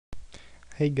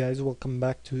Hey guys, welcome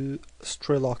back to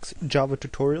Strelok's Java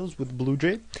tutorials with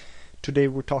BlueJ. Today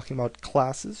we're talking about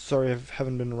classes. Sorry I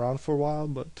haven't been around for a while,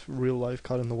 but real life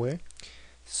got in the way.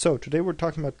 So today we're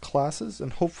talking about classes,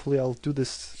 and hopefully I'll do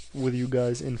this with you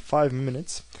guys in 5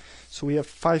 minutes. So we have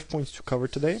 5 points to cover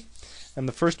today, and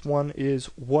the first one is,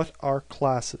 what are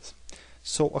classes?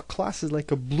 So a class is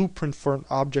like a blueprint for an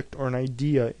object or an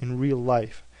idea in real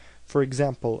life. For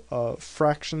example,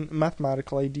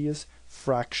 mathematical ideas,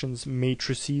 fractions,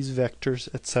 matrices, vectors,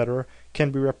 etc.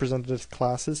 can be represented as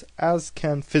classes, as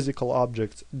can physical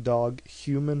objects, dog,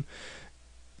 human,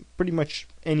 pretty much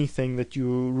anything that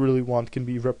you really want can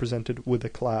be represented with a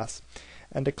class.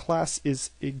 And a class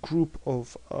is a group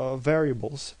of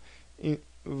variables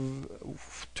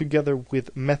together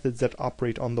with methods that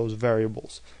operate on those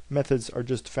variables. Methods are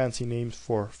just fancy names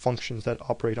for functions that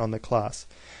operate on the class.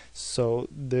 So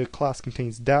the class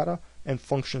contains data and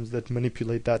functions that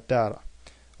manipulate that data.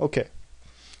 Okay,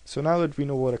 so now that we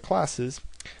know what a class is,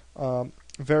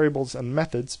 variables and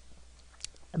methods,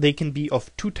 they can be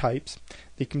of two types.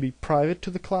 They can be private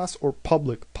to the class or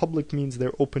public. Public means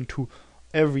they're open to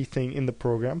everything in the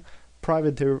program.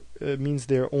 Private means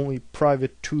they're only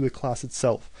private to the class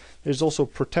itself. There's also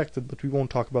protected, but we won't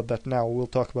talk about that now. We'll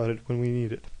talk about it when we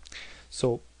need it.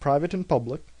 So private and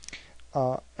public,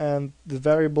 and the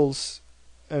variables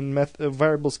and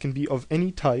variables can be of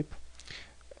any type,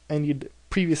 any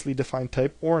previously defined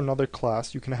type, or another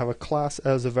class. You can have a class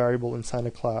as a variable inside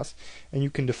a class, and you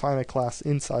can define a class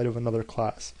inside of another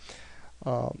class.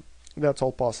 That's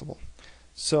all possible.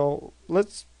 So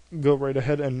let's go right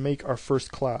ahead and make our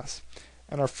first class.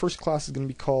 And our first class is going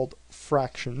to be called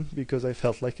fraction, because I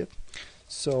felt like it.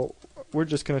 So we're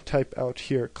just going to type out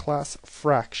here class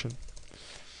fraction.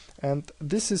 And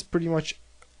this is pretty much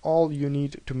all you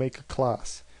need to make a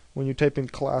class. When you type in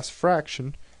class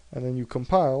fraction and then you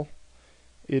compile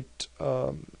it,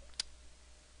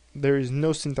 there is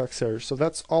no syntax error. So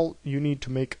that's all you need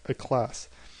to make a class.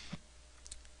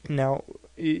 Now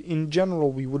in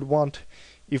general, we would want,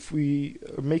 if we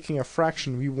are making a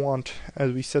fraction, we want,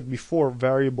 as we said before,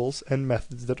 variables and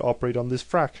methods that operate on this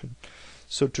fraction.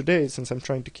 So today, since I'm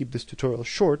trying to keep this tutorial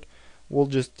short, we'll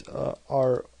just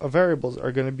our variables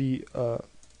are going to be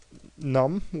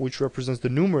num, which represents the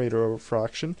numerator of a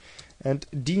fraction, and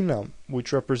denum,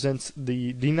 which represents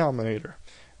the denominator.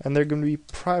 And they're going to be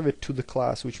private to the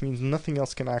class, which means nothing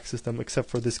else can access them except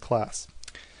for this class.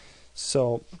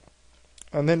 So,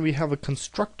 and then we have a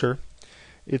constructor.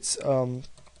 It's going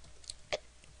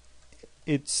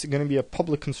to be a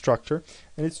public constructor,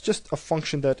 and it's just a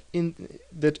function that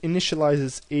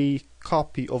initializes a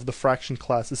copy of the fraction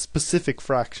class, a specific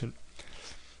fraction.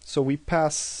 So we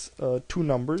pass two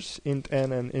numbers, int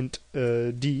n and int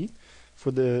d,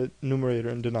 for the numerator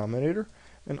and denominator,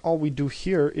 and all we do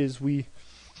here is we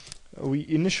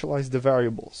initialize the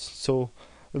variables. So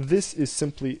this is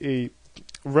simply a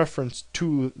reference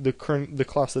to the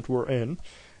class that we're in.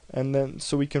 And then,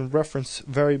 so we can reference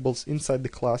variables inside the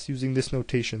class using this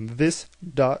notation. This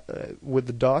dot with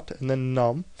the dot, and then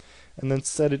num, and then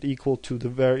set it equal to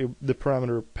the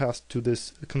parameter passed to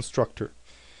this constructor.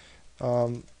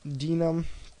 Denum,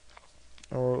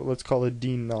 or let's call it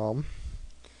denom,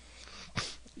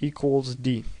 equals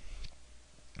d.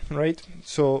 Right?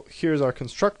 So here's our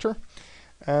constructor,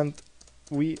 and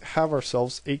we have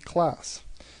ourselves a class.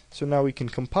 So now we can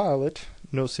compile it,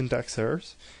 no syntax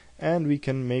errors. And we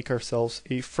can make ourselves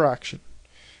a fraction.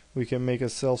 We can make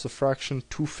ourselves a fraction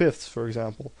 2/5, for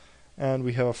example, and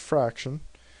we have a fraction.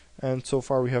 And so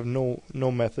far we have no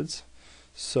methods,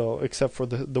 so except for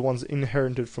the ones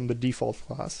inherited from the default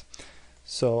class.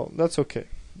 So that's okay.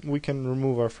 We can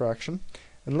remove our fraction,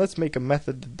 and let's make a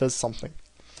method that does something.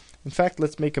 In fact,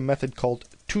 let's make a method called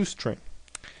toString.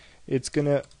 It's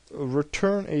gonna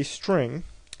return a string,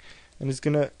 and it's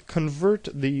gonna convert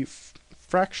the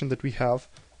fraction that we have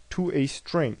to a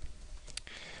string.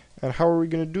 And how are we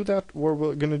going to do that? Well,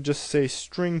 we're going to just say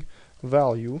string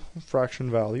value, fraction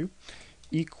value,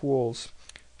 equals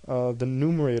the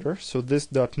numerator, so this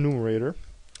dot numerator,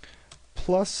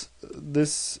 plus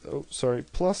this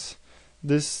plus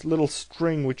this little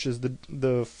string, which is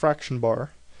the fraction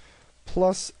bar,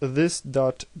 plus this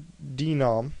dot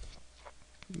denom,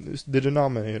 the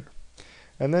denominator.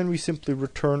 And then we simply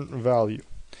return value.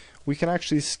 We can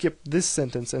actually skip this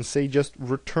sentence and say just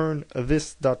return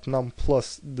this dot num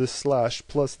plus this slash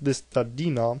plus this dot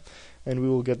denom, and we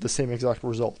will get the same exact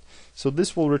result. So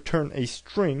this will return a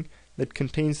string that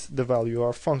contains the value of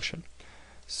our function.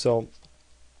 So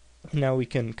now we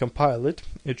can compile it.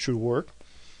 It should work.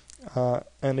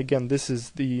 And again, this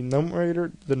is the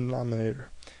numerator, the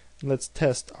denominator. Let's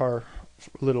test our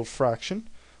little fraction.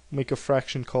 Make a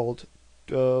fraction called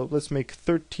let's make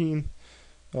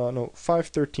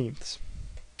 5/13ths,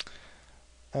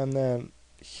 and then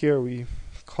here we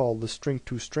call the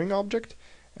string2string object,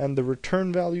 and the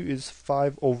return value is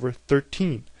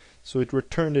 5/13, so it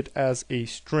returned it as a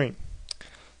string.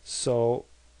 So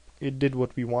it did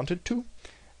what we wanted to,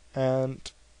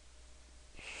 and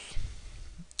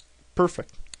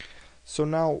perfect. So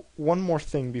now one more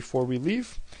thing before we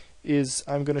leave is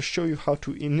I'm going to show you how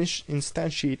to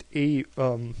instantiate a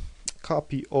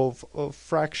copy of a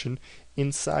fraction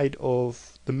inside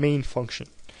of the main function.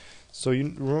 So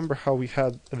you remember how we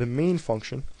had the main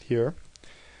function here,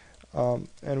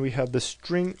 and we had the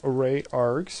string array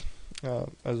args,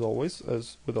 as always,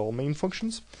 as with all main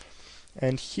functions.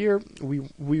 And here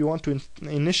we want to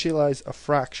initialize a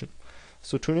fraction.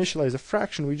 So to initialize a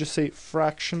fraction, we just say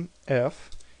fraction f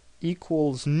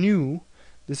equals new.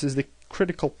 This is the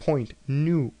critical point.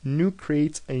 New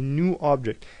creates a new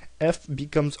object. F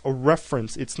becomes a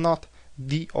reference. It's not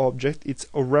the object, it's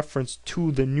a reference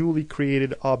to the newly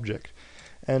created object.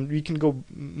 And we can go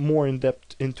more in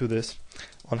depth into this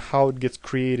on how it gets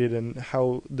created and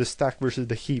how the stack versus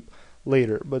the heap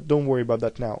later, but don't worry about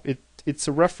that now. It's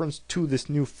a reference to this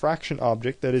new fraction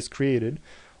object that is created,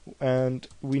 and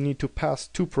we need to pass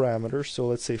two parameters. So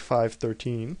let's say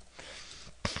 5/13,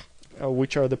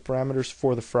 which are the parameters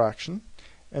for the fraction.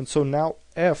 And so now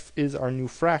f is our new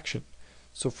fraction.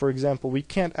 So for example, we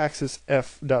can't access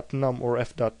f.num or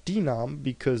f.denom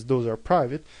because those are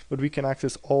private, but we can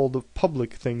access all the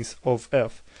public things of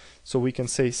f. So we can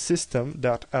say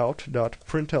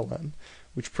system.out.println,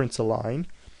 which prints a line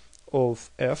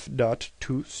of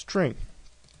f.toString,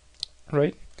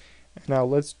 right? Now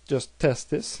let's just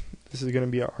test this. This is going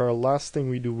to be our last thing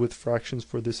we do with fractions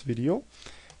for this video,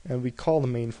 and we call the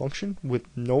main function with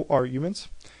no arguments.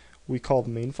 We call the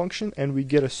main function and we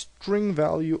get a string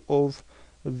value of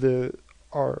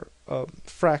our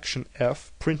fraction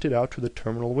f printed out to the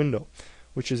terminal window,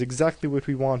 which is exactly what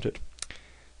we wanted.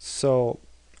 So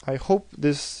I hope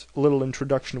this little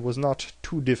introduction was not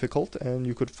too difficult and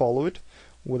you could follow it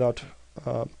without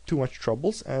too much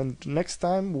troubles, and next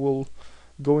time we'll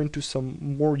go into some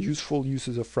more useful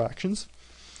uses of fractions,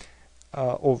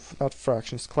 not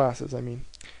fractions, classes I mean,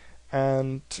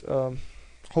 and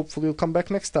hopefully you'll come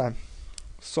back next time.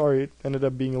 Sorry it ended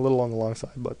up being a little on the long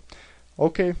side, but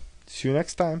okay, see you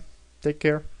next time. Take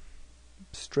care.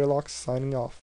 Straylox signing off.